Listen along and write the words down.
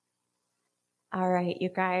All right, you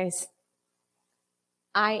guys.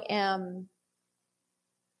 I am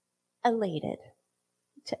elated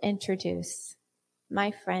to introduce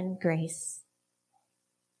my friend Grace.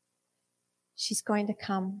 She's going to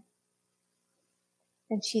come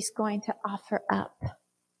and she's going to offer up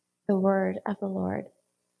the word of the Lord.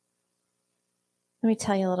 Let me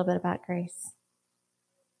tell you a little bit about Grace.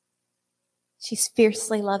 She's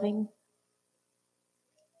fiercely loving,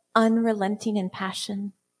 unrelenting in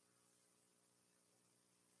passion,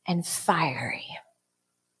 and fiery.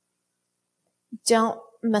 Don't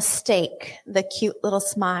mistake the cute little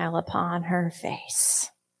smile upon her face.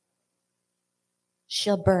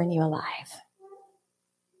 She'll burn you alive.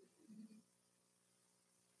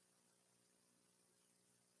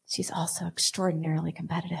 She's also extraordinarily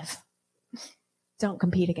competitive. Don't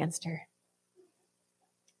compete against her.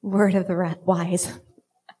 Word of the wise.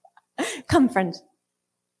 Come, friend.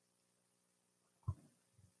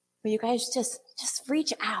 Will you guys just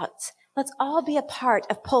reach out? Let's all be a part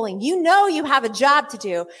of pulling. You know you have a job to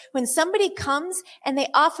do. When somebody comes and they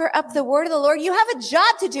offer up the word of the Lord, you have a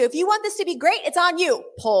job to do. If you want this to be great, it's on you.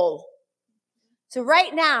 Pull. So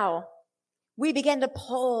right now, we begin to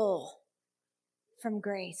pull from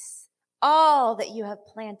Grace all that you have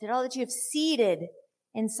planted, all that you have seeded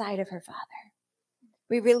inside of her, Father.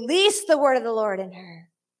 We release the word of the Lord in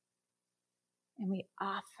her, and we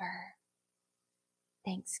offer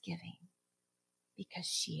thanksgiving because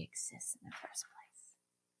she exists in the first place.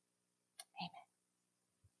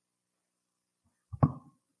 Amen.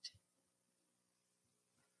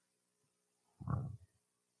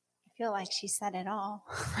 I feel like she said it all.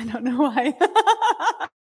 I don't know why.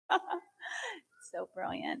 So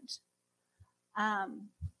brilliant.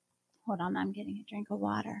 Hold on, I'm getting a drink of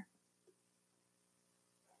water.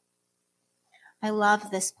 I love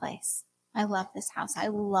this place. I love this house. I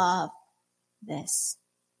love this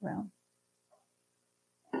room.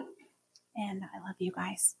 And I love you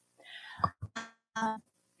guys.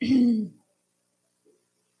 And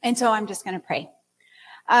so I'm just going to pray.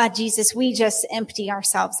 Jesus, we just empty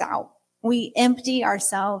ourselves out. We empty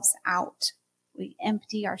ourselves out. We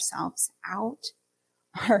empty ourselves out.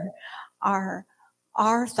 Our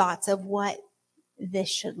thoughts of what this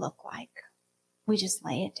should look like. We just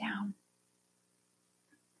lay it down.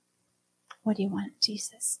 What do you want,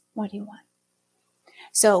 Jesus? What do you want?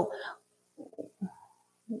 So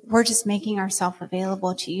we're just making ourselves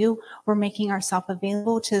available to you. We're making ourselves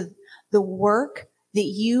available to the work that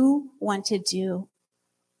you want to do.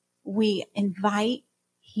 We invite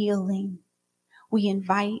healing. We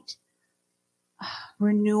invite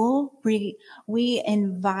renewal. We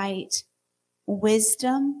invite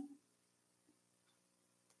wisdom.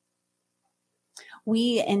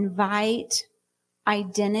 We invite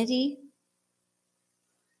identity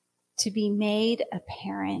to be made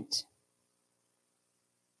apparent.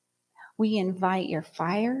 We invite your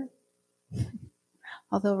fire,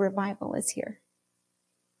 although revival is here.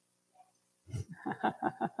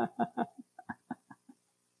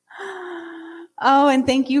 Oh, and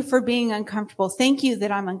thank you for being uncomfortable. Thank you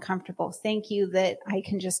that I'm uncomfortable. Thank you that I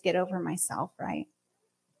can just get over myself, right?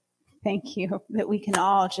 Thank you that we can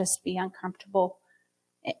all just be uncomfortable.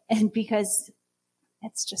 And because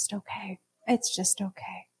it's just okay. It's just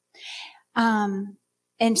okay. And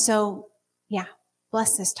so, yeah,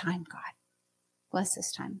 bless this time, God. Bless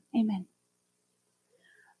this time. Amen.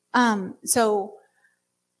 So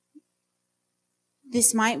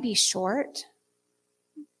this might be short,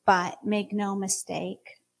 but make no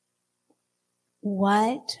mistake,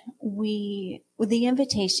 the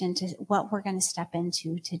invitation to what we're going to step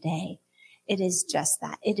into today, it is just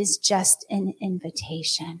that. It is just an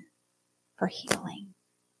invitation for healing.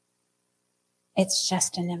 It's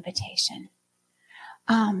just an invitation.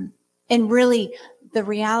 And really, the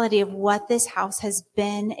reality of what this house has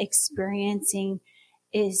been experiencing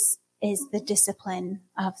is the discipline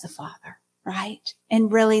of the Father, right?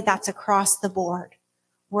 And really, that's across the board.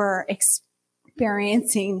 We're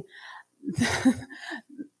experiencing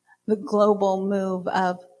the global move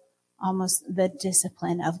of almost the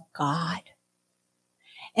discipline of God.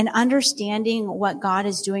 And understanding what God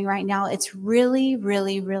is doing right now, it's really,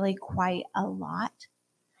 really, really quite a lot.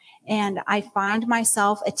 And I find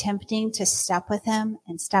myself attempting to step with him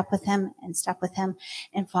and step with him and step with him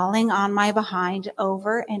and falling on my behind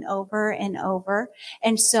over and over and over.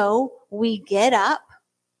 And so we get up,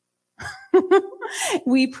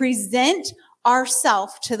 we present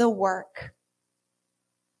ourselves to the work.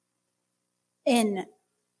 In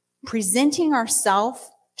presenting ourselves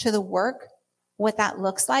to the work, what that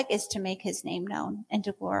looks like is to make his name known and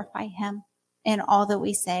to glorify him in all that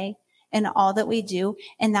we say in all that we do.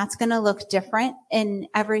 And that's going to look different in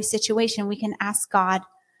every situation. We can ask God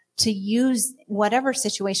to use whatever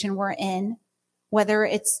situation we're in, whether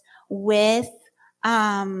it's with,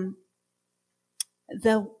 the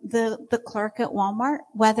clerk at Walmart,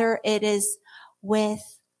 whether it is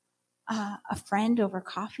with, a friend over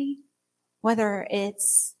coffee, whether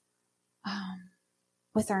it's,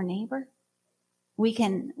 with our neighbor. We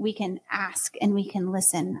can ask and we can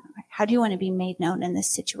listen. How do you want to be made known in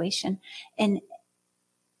this situation? And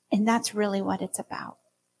that's really what it's about.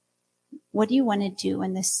 What do you want to do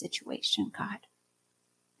in this situation, God?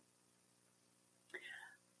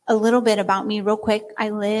 A little bit about me real quick. I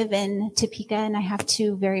live in Topeka and I have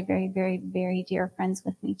two very, very, very, very dear friends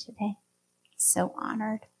with me today. So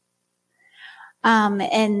honored.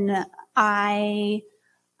 And I,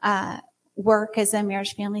 work as a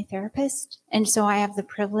marriage family therapist. And so I have the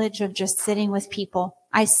privilege of just sitting with people.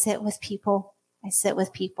 I sit with people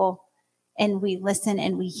and we listen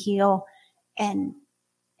and we heal and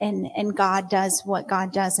God does what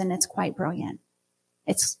God does. And it's quite brilliant.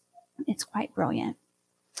 It's quite brilliant.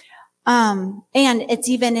 And it's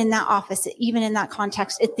even in that office, even in that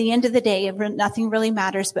context, at the end of the day, nothing really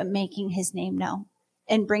matters but making his name known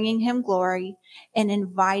and bringing him glory and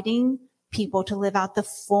inviting people to live out the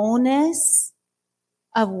fullness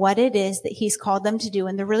of what it is that he's called them to do.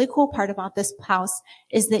 And the really cool part about this house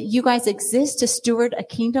is that you guys exist to steward a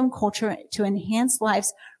kingdom culture to enhance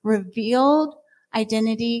lives, revealed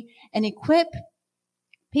identity, and equip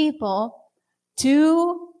people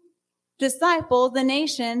to disciple the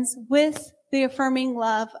nations with the affirming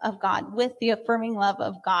love of God,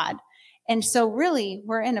 And so really,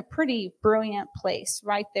 we're in a pretty brilliant place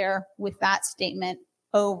right there with that statement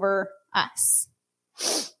over us.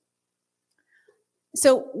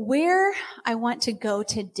 So where I want to go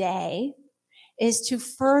today is to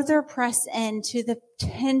further press into the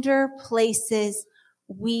tender places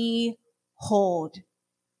we hold.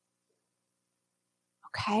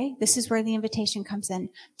 Okay? This is where the invitation comes in,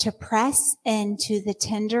 to press into the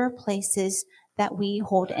tender places that we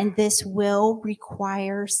hold. And this will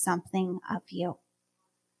require something of you.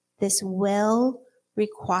 This will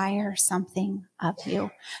require something of you.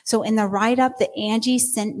 So in the write-up that Angie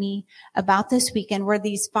sent me about this weekend were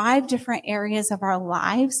these 5 different areas of our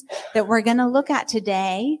lives that we're going to look at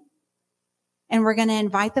today. And we're going to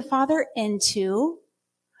invite the Father into.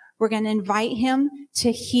 We're going to invite him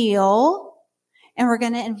to heal. And we're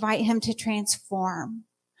going to invite him to transform.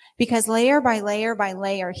 Because layer by layer by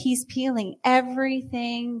layer, he's peeling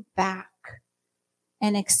everything back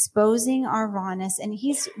and exposing our rawness. And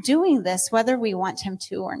he's doing this whether we want him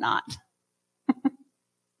to or not.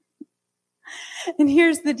 And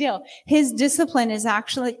here's the deal. His discipline is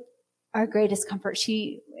actually our greatest comfort.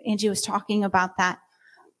 Angie was talking about that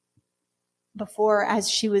before as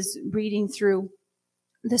she was reading through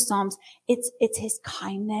the Psalms. It's his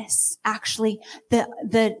kindness. Actually,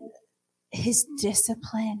 his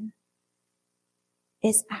discipline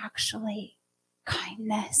is actually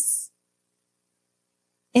kindness.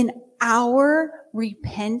 And our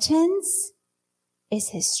repentance is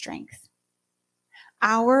his strength.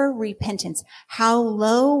 Our repentance. How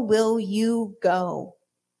low will you go?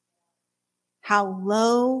 How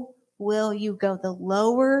low will you go? The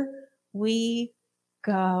lower we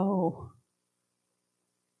go,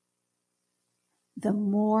 the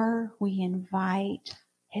more we invite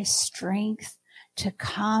his strength to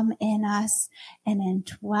come in us and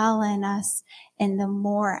indwell in us, and the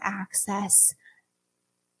more access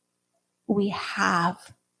we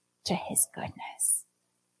have to his goodness.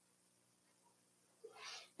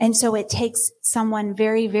 And so it takes someone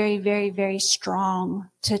very, very, very, very strong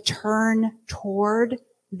to turn toward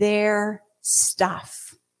their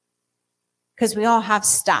stuff. Because we all have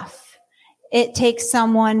stuff. It takes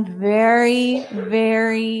someone very,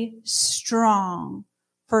 very strong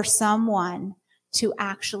for someone to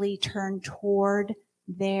actually turn toward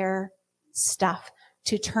their stuff,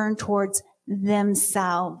 to turn towards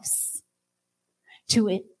themselves,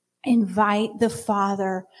 to invite the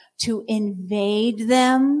Father to invade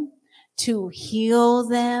them, to heal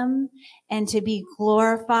them, and to be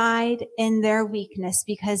glorified in their weakness,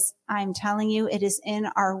 because I'm telling you, it is in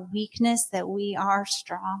our weakness that we are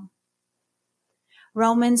strong.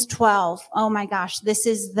 Romans 12. Oh my gosh. I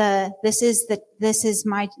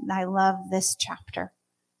love this chapter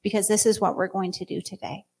because this is what we're going to do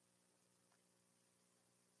today.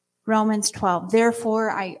 Romans 12. Therefore,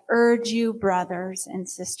 I urge you, brothers and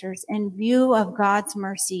sisters, in view of God's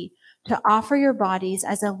mercy, to offer your bodies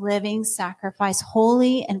as a living sacrifice,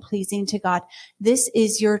 holy and pleasing to God. This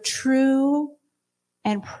is your true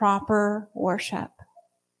and proper worship.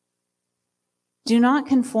 Do not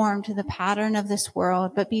conform to the pattern of this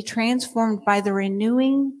world, but be transformed by the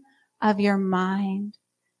renewing of your mind.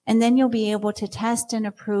 And then you'll be able to test and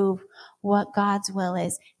approve what God's will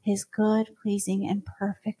is, his good, pleasing, and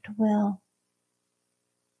perfect will.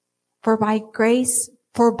 For by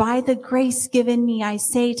the grace given me, I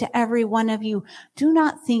say to every one of you, do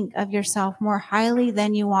not think of yourself more highly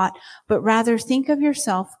than you ought, but rather think of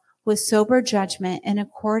yourself with sober judgment in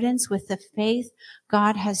accordance with the faith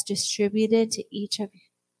God has distributed to each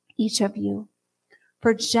of you.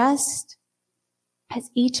 For just as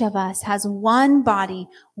each of us has one body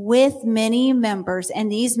with many members,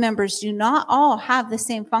 and these members do not all have the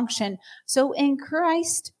same function, so in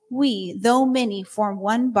Christ we, though many, form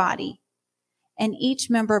one body, and each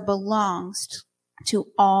member belongs to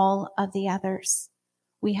all of the others.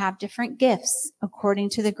 We have different gifts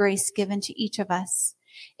according to the grace given to each of us.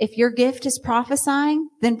 If your gift is prophesying,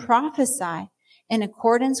 then prophesy in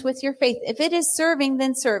accordance with your faith. If it is serving,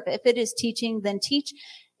 then serve. If it is teaching, then teach.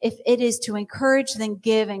 If it is to encourage, then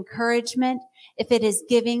give encouragement. If it is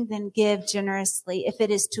giving, then give generously. If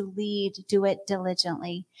it is to lead, do it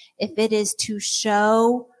diligently. If it is to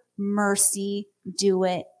show mercy, do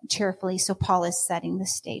it cheerfully. So Paul is setting the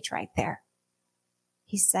stage right there.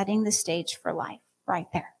 He's setting the stage for life right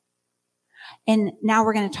there. And now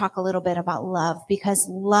we're going to talk a little bit about love, because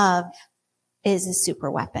love is a super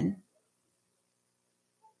weapon.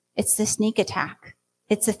 It's the sneak attack.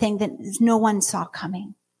 It's the thing that no one saw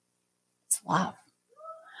coming. It's love.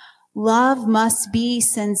 Love must be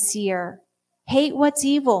sincere. Hate what's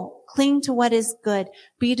evil. Cling to what is good.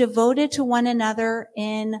 Be devoted to one another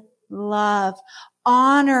in love.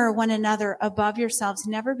 Honor one another above yourselves.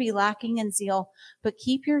 Never be lacking in zeal, but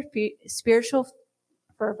keep your spiritual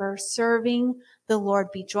fervor serving the Lord.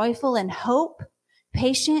 Be joyful in hope,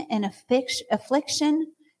 patient in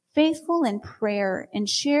affliction, faithful in prayer, and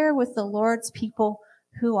share with the Lord's people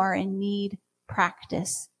who are in need.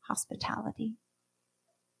 Practice hospitality.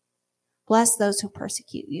 Bless those who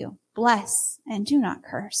persecute you. Bless and do not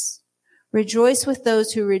curse. Rejoice with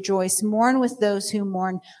those who rejoice. Mourn with those who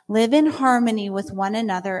mourn. Live in harmony with one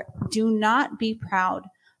another. Do not be proud,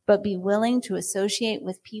 but be willing to associate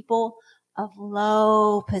with people of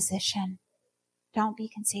low position. Don't be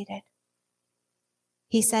conceited.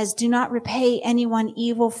 He says, do not repay anyone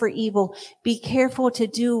evil for evil. Be careful to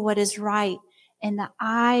do what is right in the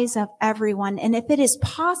eyes of everyone. And if it is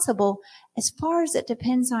possible, as far as it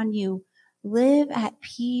depends on you, live at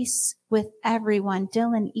peace with everyone.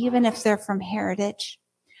 Dylan, even if they're from Heritage.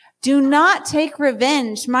 Do not take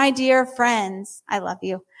revenge, my dear friends. I love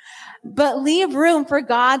you. But leave room for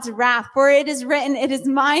God's wrath, for it is written, it is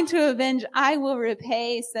mine to avenge. I will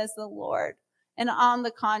repay, says the Lord. And on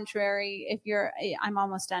the contrary, I'm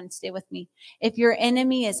almost done. Stay with me. If your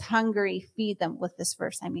enemy is hungry, feed them with this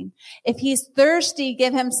verse. If he's thirsty,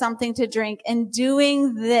 give him something to drink. In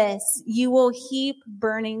doing this, you will heap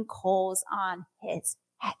burning coals on his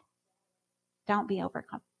head. Don't be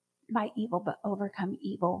overcome by evil, but overcome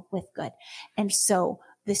evil with good. And so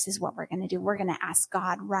this is what we're going to do. We're going to ask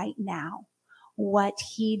God right now what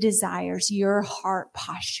he desires your heart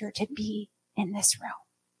posture to be in this room.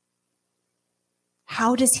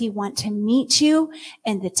 How does he want to meet you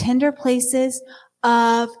in the tender places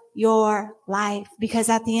of your life? Because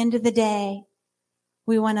at the end of the day,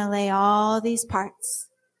 we want to lay all these parts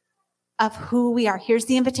of who we are. Here's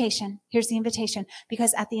the invitation.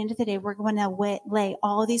 Because at the end of the day, we're going to lay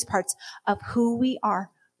all these parts of who we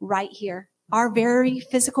are right here. Our very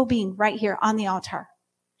physical being right here on the altar.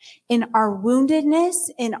 In our woundedness,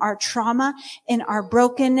 in our trauma, in our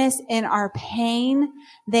brokenness, in our pain,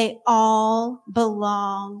 they all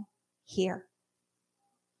belong here.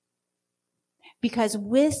 Because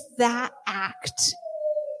with that act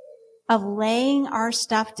of laying our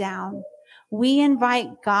stuff down, we invite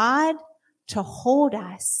God to hold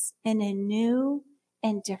us in a new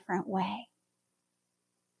and different way.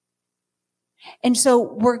 And so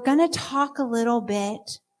we're going to talk a little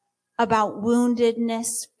bit about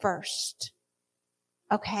woundedness first.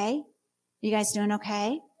 Okay? You guys doing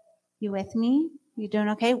okay? You with me? You doing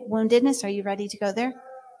okay? Woundedness, are you ready to go there?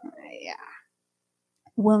 Yeah.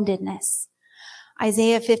 Woundedness.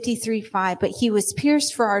 Isaiah 53:5, but he was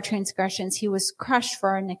pierced for our transgressions. He was crushed for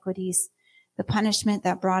our iniquities. The punishment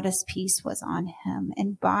that brought us peace was on him.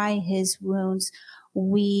 And by his wounds,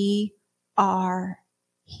 we are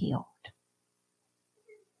healed.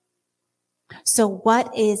 So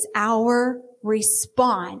what is our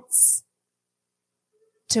response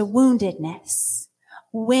to woundedness?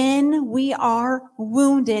 When we are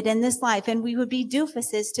wounded in this life, and we would be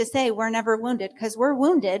doofuses to say we're never wounded, because we're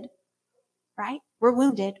wounded, right? We're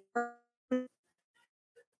wounded.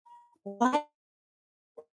 What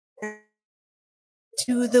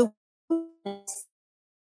to the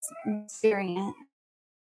experience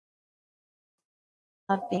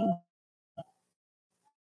of being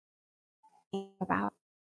about.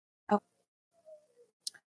 Oh.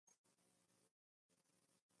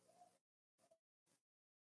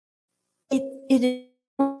 It is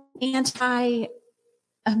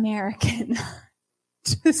anti-American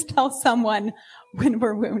to tell someone when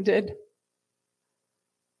we're wounded.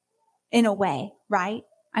 In a way, right?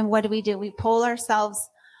 And what do? We pull ourselves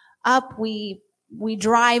up. We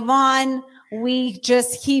drive on. We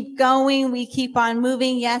just keep going. We keep on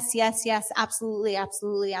moving. Yes, yes, yes. Absolutely,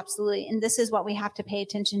 absolutely, absolutely. And this is what we have to pay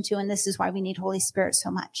attention to. And this is why we need Holy Spirit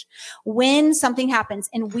so much. When something happens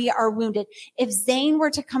and we are wounded, if Zane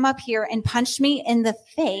were to come up here and punch me in the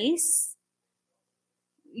face,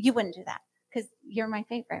 you wouldn't do that because you're my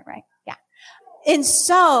favorite, right? Yeah. And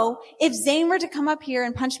so if Zane were to come up here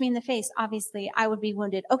and punch me in the face, obviously I would be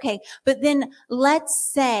wounded. Okay. But then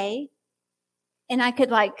let's say, and I could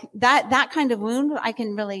that kind of wound, I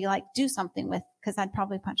can really do something with, because I'd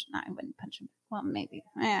probably punch him. No, I wouldn't punch him. Well, maybe.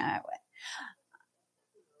 I would.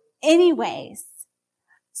 Anyways.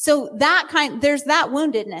 So there's that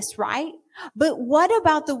woundedness, right? But what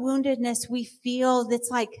about the woundedness we feel that's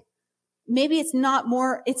maybe it's not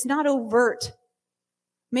overt.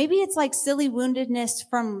 Maybe it's silly woundedness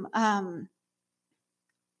from,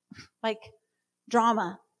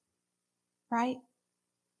 drama, right?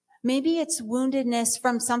 Maybe it's woundedness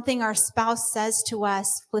from something our spouse says to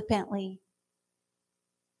us flippantly.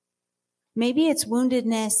 Maybe it's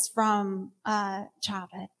woundedness from,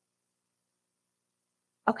 childhood.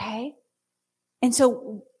 Okay? And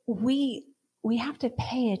so we have to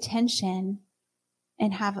pay attention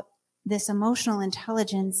and have this emotional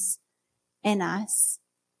intelligence in us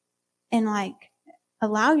and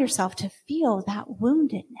allow yourself to feel that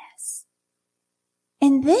woundedness.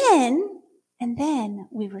 And then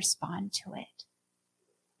we respond to it.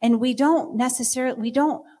 And we don't have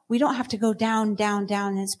to go down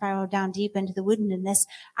and spiral down deep into the woundedness.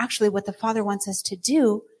 Actually, what the Father wants us to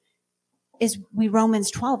do is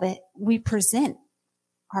Romans 12 it. We present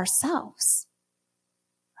ourselves.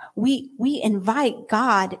 We invite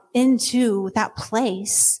God into that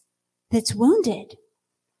place that's wounded.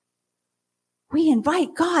 We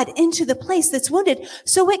invite God into the place that's wounded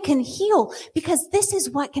so it can heal, because this is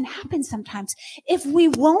what can happen sometimes. If we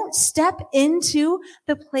won't step into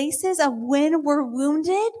the places of when we're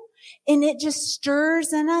wounded and it just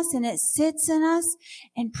stirs in us and it sits in us,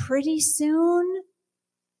 and pretty soon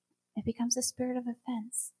it becomes a spirit of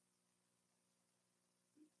offense.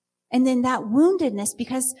 And then that woundedness,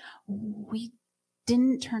 because we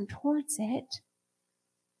didn't turn towards it,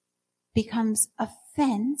 becomes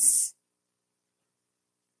offense.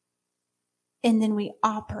 And then we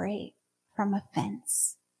operate from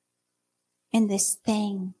offense. And this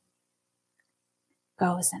thing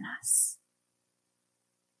goes in us.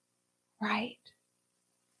 Right?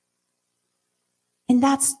 And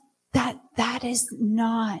that is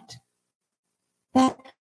not, that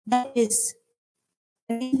is,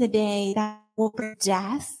 at the end of the day, that will bring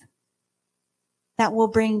death. That will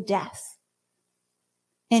bring death.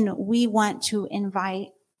 And we want to invite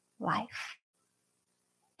life.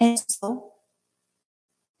 And so,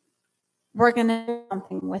 we're going to do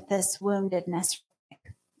something with this woundedness.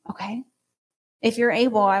 Okay? If you're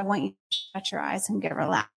able, I want you to shut your eyes and get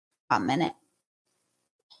relaxed for a minute.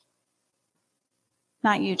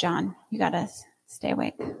 Not you, John. You got to stay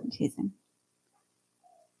awake. I'm teasing.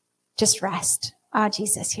 Just rest. Ah,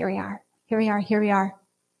 Jesus, here we are. Here we are. Here we are.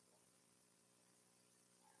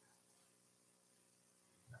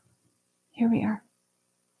 Here we are.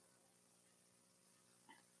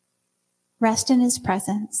 Rest in his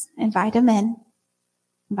presence. Invite him in.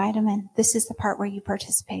 Invite him in. This is the part where you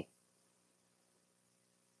participate.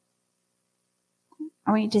 I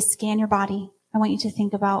want you to scan your body. I want you to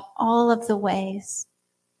think about all of the ways.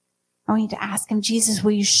 I want you to ask him, Jesus,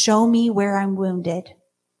 will you show me where I'm wounded?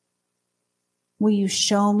 Will you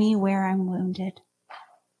show me where I'm wounded?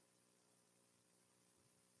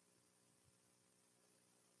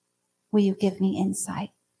 Will you give me insight?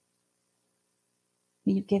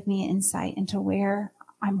 Will you give me insight into where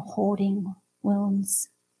I'm holding wounds?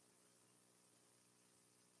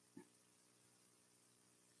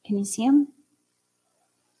 Can you see them?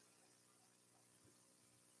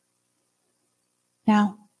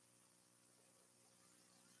 Now,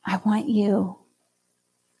 I want you,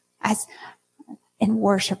 as in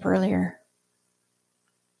worship earlier,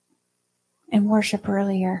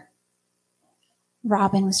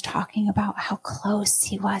 Robin was talking about how close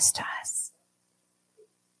he was to us.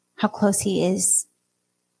 How close he is.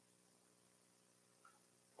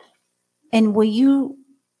 And will you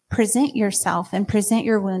present yourself and present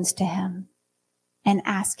your wounds to him and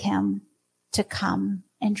ask him to come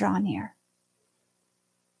and draw near.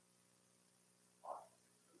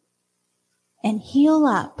 And heal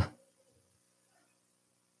up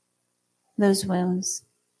those wounds.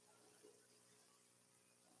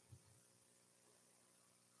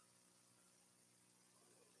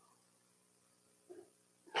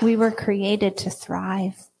 We were created to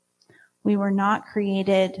thrive. We were not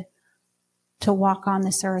created to walk on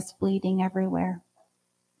this earth bleeding everywhere.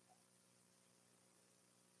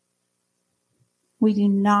 We do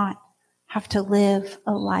not have to live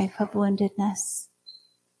a life of woundedness.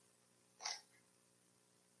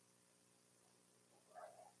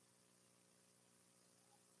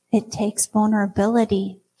 It takes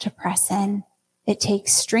vulnerability to press in. It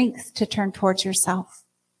takes strength to turn towards yourself.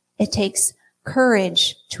 It takes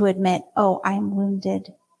courage to admit, oh, I'm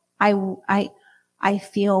wounded. I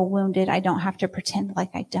feel wounded. I don't have to pretend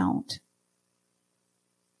like I don't.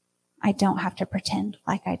 I don't have to pretend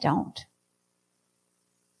like I don't.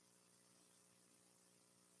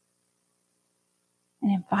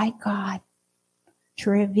 And invite God to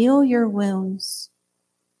reveal your wounds.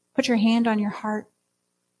 Put your hand on your heart.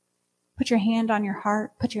 Put your hand on your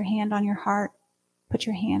heart. Put your hand on your heart. Put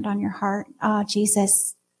your hand on your heart. Ah,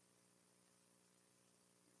 Jesus.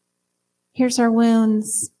 Here's our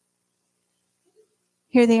wounds.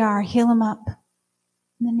 Here they are. Heal them up.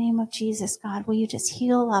 In the name of Jesus, God, will you just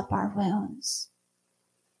heal up our wounds?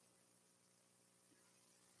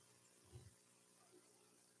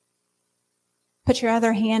 Put your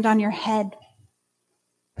other hand on your head.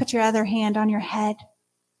 Put your other hand on your head.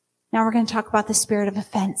 Now we're going to talk about the spirit of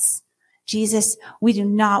offense. Jesus, we do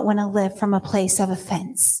not want to live from a place of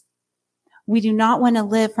offense. We do not want to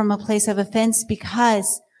live from a place of offense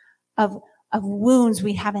because of wounds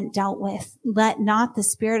we haven't dealt with. Let not the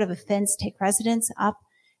spirit of offense take residence up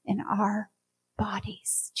in our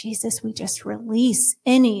bodies. Jesus, we just release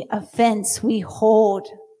any offense we hold.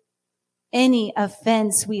 Any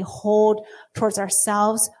offense we hold towards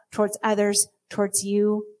ourselves, towards others, towards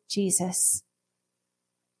you, Jesus.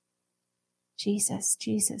 Jesus,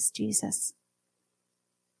 Jesus, Jesus.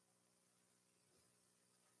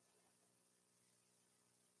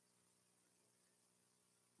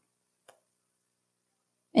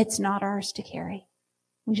 It's not ours to carry.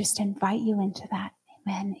 We just invite you into that.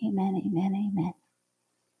 Amen, amen, amen, amen.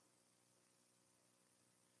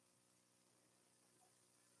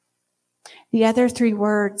 The other three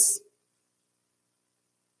words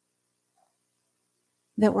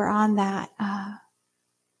that were on that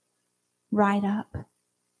write up.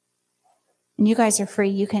 And you guys are free.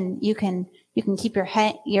 You can keep your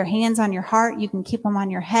hands on your heart. You can keep them on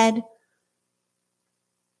your head.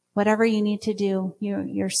 Whatever you need to do,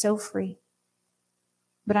 you're so free.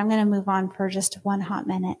 But I'm going to move on for just one hot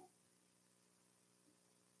minute.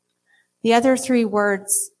 The other three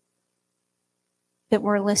words that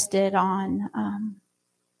were listed on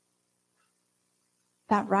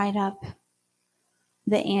that write up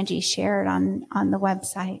that Angie shared on the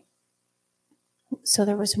website. So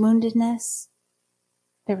there was woundedness,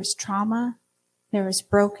 there was trauma, there was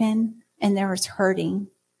broken, and there was hurting.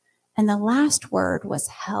 And the last word was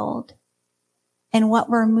held. And what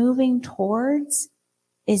we're moving towards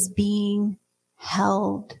is being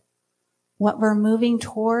held. What we're moving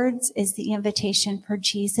towards is the invitation for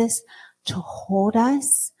Jesus to hold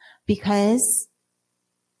us because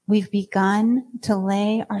we've begun to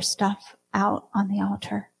lay our stuff out on the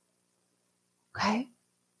altar. Okay?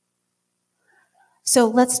 So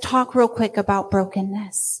let's talk real quick about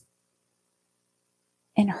brokenness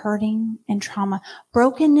and hurting and trauma.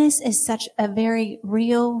 Brokenness is such a very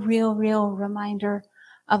real reminder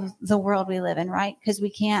of the world we live in, right? Because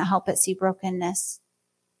we can't help but see brokenness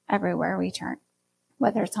everywhere we turn,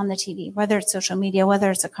 whether it's on the TV, whether it's social media,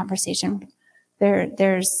 whether it's a conversation,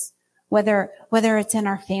 there's whether it's in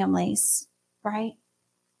our families, right?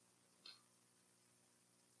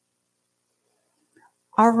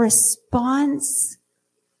 Our response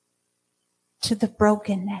to the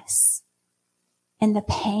brokenness and the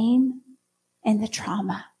pain and the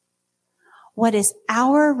trauma. What is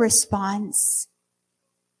our response?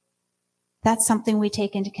 That's something we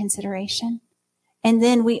take into consideration. And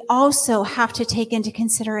then we also have to take into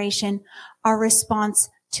consideration our response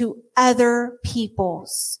to other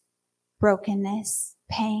people's brokenness,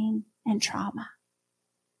 pain, and trauma.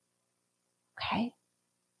 Okay?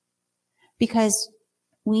 Because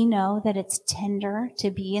we know that it's tender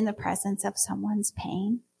to be in the presence of someone's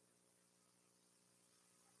pain.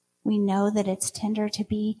 We know that it's tender to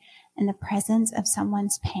be in the presence of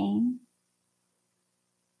someone's pain.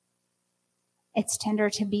 It's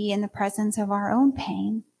tender to be in the presence of our own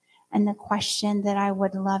pain. And the question that I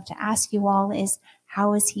would love to ask you all is,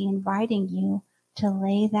 how is he inviting you to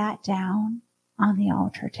lay that down on the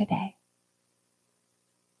altar today?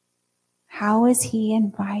 How is he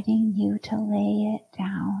inviting you to lay it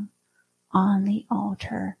down on the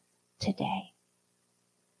altar today?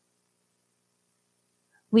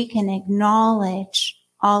 We can acknowledge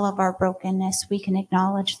all of our brokenness. We can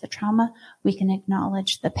acknowledge the trauma. We can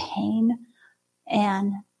acknowledge the pain.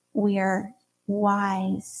 And we are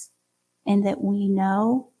wise in that we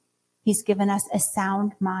know he's given us a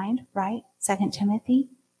sound mind, right? 2 Timothy.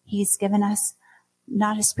 He's given us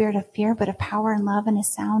not a spirit of fear, but a power and love and a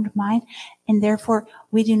sound mind. And therefore,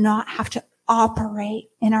 we do not have to operate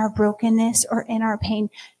in our brokenness or in our pain,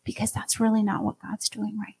 because that's really not what God's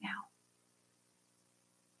doing right now.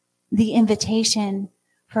 The invitation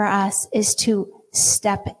for us is to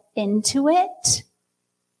step into it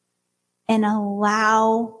and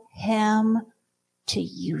allow him to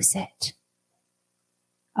use it.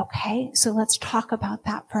 Okay, so let's talk about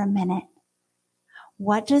that for a minute.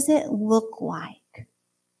 What does it look like?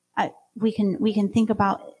 We can think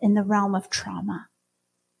about in the realm of trauma.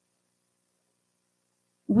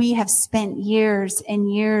 We have spent years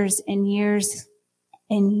and years and years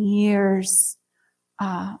and years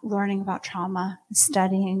learning about trauma,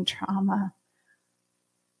 studying trauma,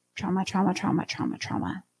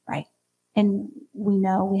 right? And we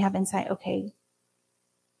know, we have insight, okay,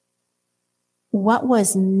 what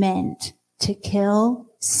was meant to kill,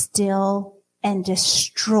 steal, and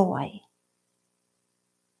destroy,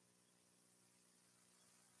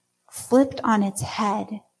 flipped on its head,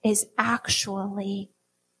 is actually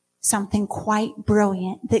something quite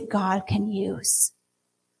brilliant that God can use.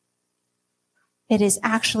 It is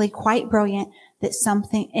actually quite brilliant that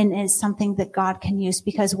is something that God can use,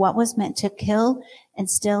 because what was meant to kill and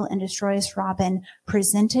steal and destroy, as Robin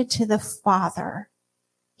presented to the Father,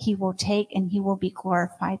 he will take and he will be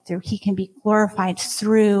glorified through. He can be glorified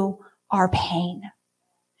through our pain.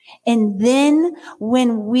 And then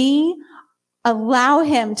when we allow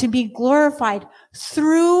him to be glorified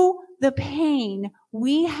through the pain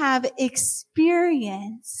we have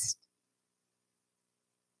experienced,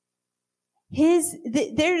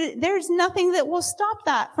 there's nothing that will stop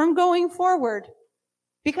that from going forward,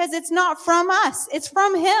 because it's not from us. It's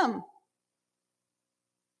from him.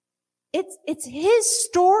 It's his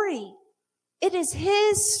story. It is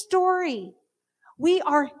his story. We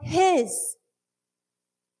are his.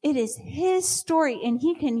 It is his story, and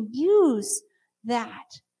he can use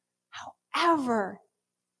that however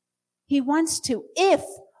he wants to, if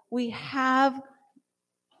we have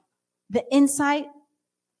the insight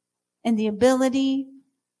and the ability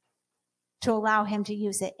to allow him to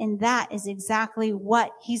use it. And that is exactly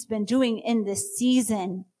what he's been doing in this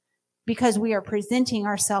season, because we are presenting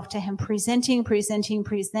ourselves to him, presenting,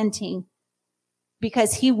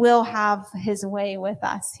 because he will have his way with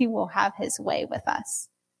us. He will have his way with us.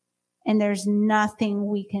 And there's nothing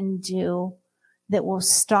we can do that will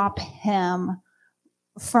stop him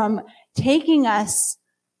from taking us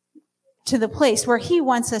to the place where he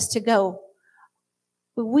wants us to go.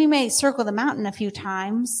 We may circle the mountain a few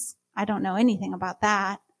times. I don't know anything about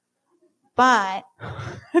that. But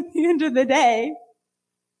at the end of the day,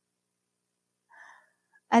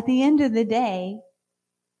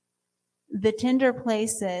 the tender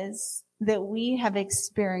places that we have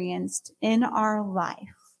experienced in our life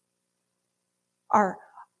are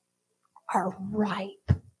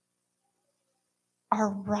ripe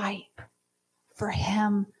for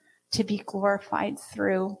him to be glorified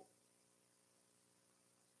through.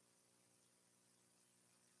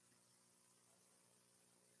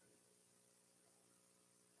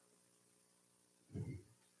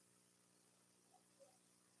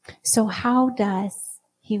 So how does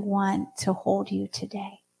he want to hold you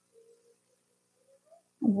today?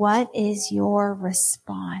 What is your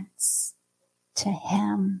response to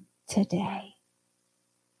him today?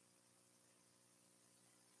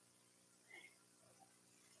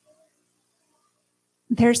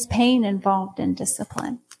 There's pain involved in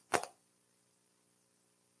discipline.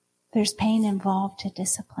 There's pain involved to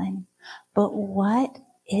discipline. But what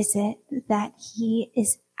is it that he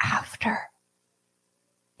is after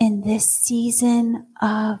in this season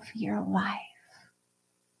of your life?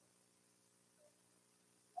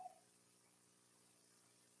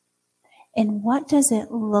 And what does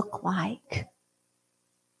it look like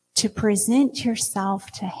to present yourself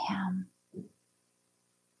to him,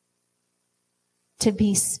 to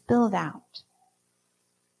be spilled out?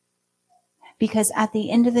 Because at the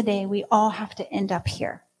end of the day, we all have to end up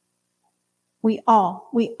here. We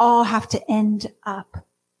all have to end up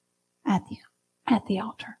at the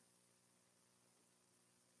altar.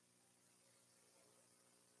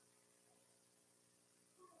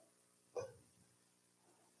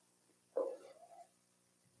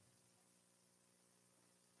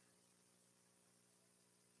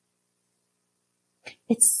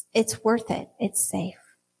 it's worth it. It's safe.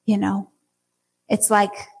 You know, it's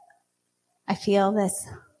like, I feel this,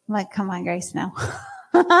 I'm like, come on, Grace, no.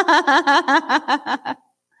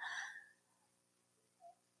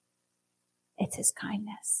 It's his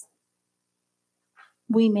kindness.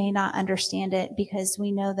 We may not understand it because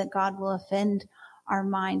we know that God will offend our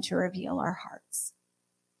mind to reveal our hearts.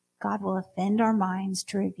 God will offend our minds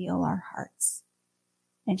to reveal our hearts.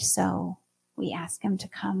 And so we ask him to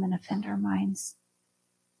come and offend our minds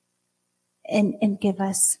and give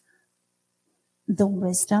us the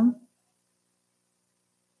wisdom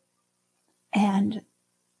and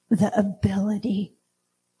the ability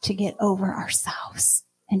to get over ourselves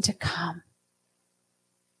and to come.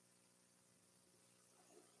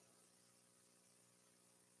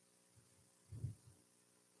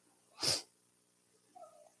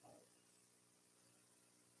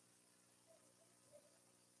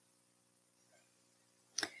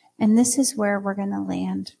 And this is where we're going to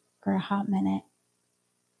land for a hot minute.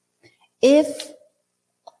 If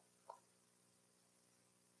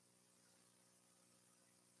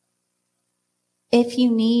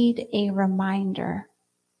you need a reminder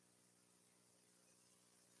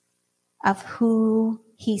of who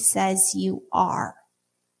he says you are,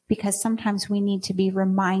 because sometimes we need to be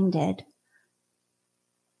reminded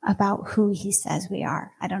about who he says we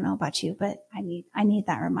are. I don't know about you, but I need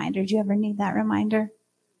that reminder. Do you ever need that reminder?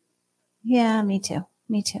 Yeah, me too.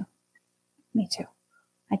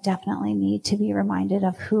 I definitely need to be reminded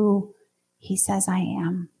of who he says I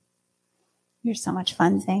am. You're so much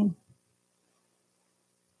fun, Zane.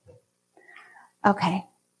 Okay.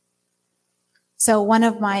 So one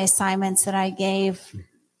of my assignments that I gave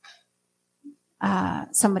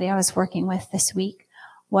somebody I was working with this week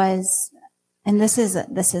was, and this is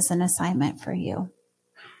an assignment for you.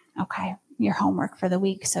 Okay. Your homework for the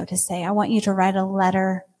week, so to say. I want you to write a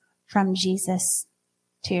letter from Jesus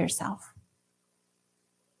to yourself.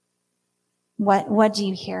 What do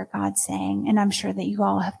you hear God saying? And I'm sure that you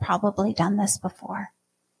all have probably done this before.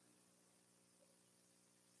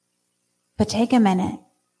 But take a minute,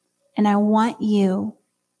 and I want you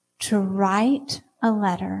to write a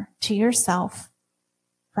letter to yourself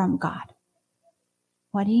from God.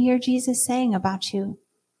 What do you hear Jesus saying about you?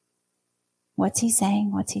 What's he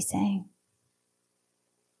saying? What's he saying?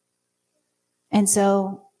 And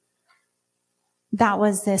so that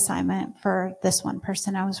was the assignment for this one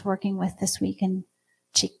person I was working with this week. And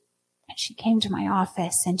she came to my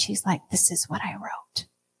office and she's like, this is what I wrote.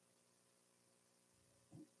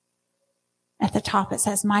 At the top, it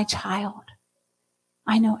says, my child,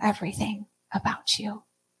 I know everything about you.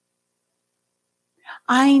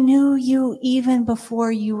 I knew you even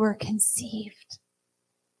before you were conceived.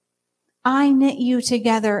 I knit you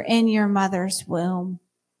together in your mother's womb,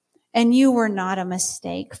 and you were not a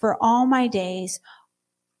mistake. For all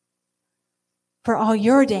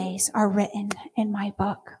your days are written in my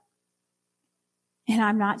book. And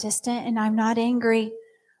I'm not distant and I'm not angry,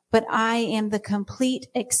 but I am the complete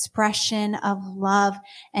expression of love,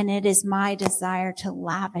 and it is my desire to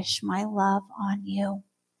lavish my love on you.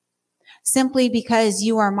 Simply because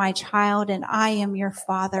you are my child and I am your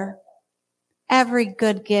father, every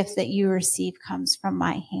good gift that you receive comes from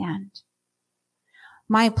my hand.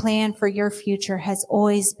 My plan for your future has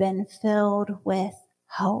always been filled with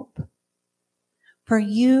hope. For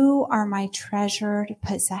you are my treasured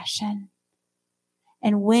possession.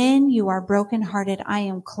 And when you are brokenhearted, I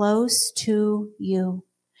am close to you.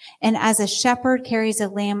 And as a shepherd carries a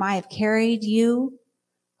lamb, I have carried you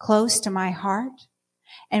close to my heart.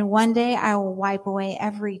 And one day I will wipe away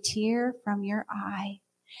every tear from your eye.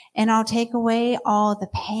 And I'll take away all the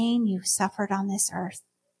pain you've suffered on this earth.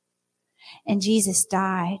 And Jesus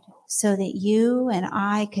died so that you and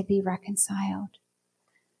I could be reconciled.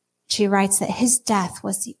 She writes that his death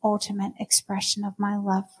was the ultimate expression of my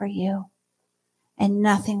love for you. And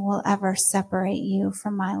nothing will ever separate you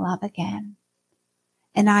from my love again.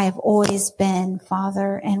 And I have always been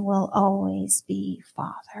Father and will always be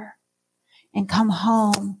Father. And come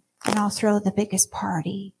home and I'll throw the biggest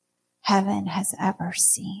party heaven has ever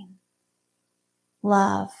seen.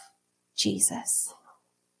 Love, Jesus.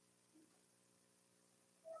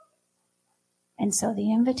 And so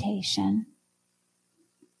the invitation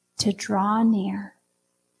to draw near,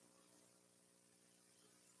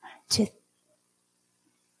 to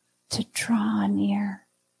draw near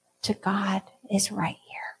to God is right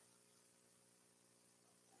here.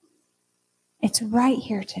 It's right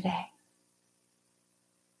here today.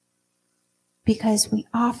 Because we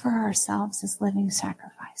offer ourselves as living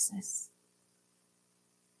sacrifices.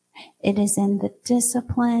 It is in the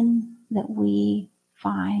discipline that we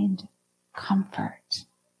find comfort.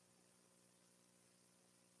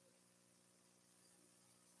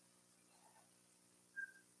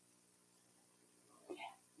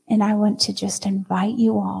 And I want to just invite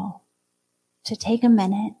you all to take a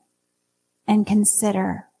minute and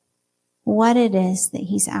consider what it is that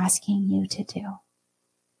he's asking you to do.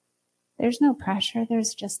 There's no pressure.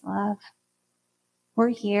 There's just love. We're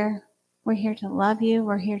here. We're here to love you.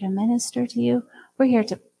 We're here to minister to you. We're here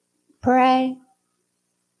to pray.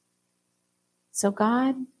 So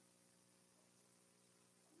God,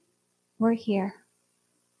 we're here.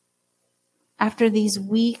 After these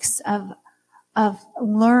weeks of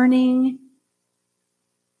learning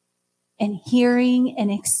and hearing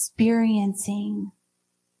and experiencing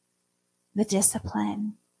the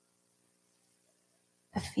discipline,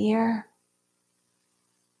 the fear,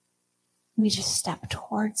 we just step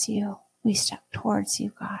towards you. We step towards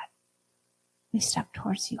you, God. We step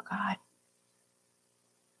towards you, God.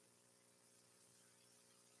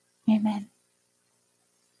 Amen.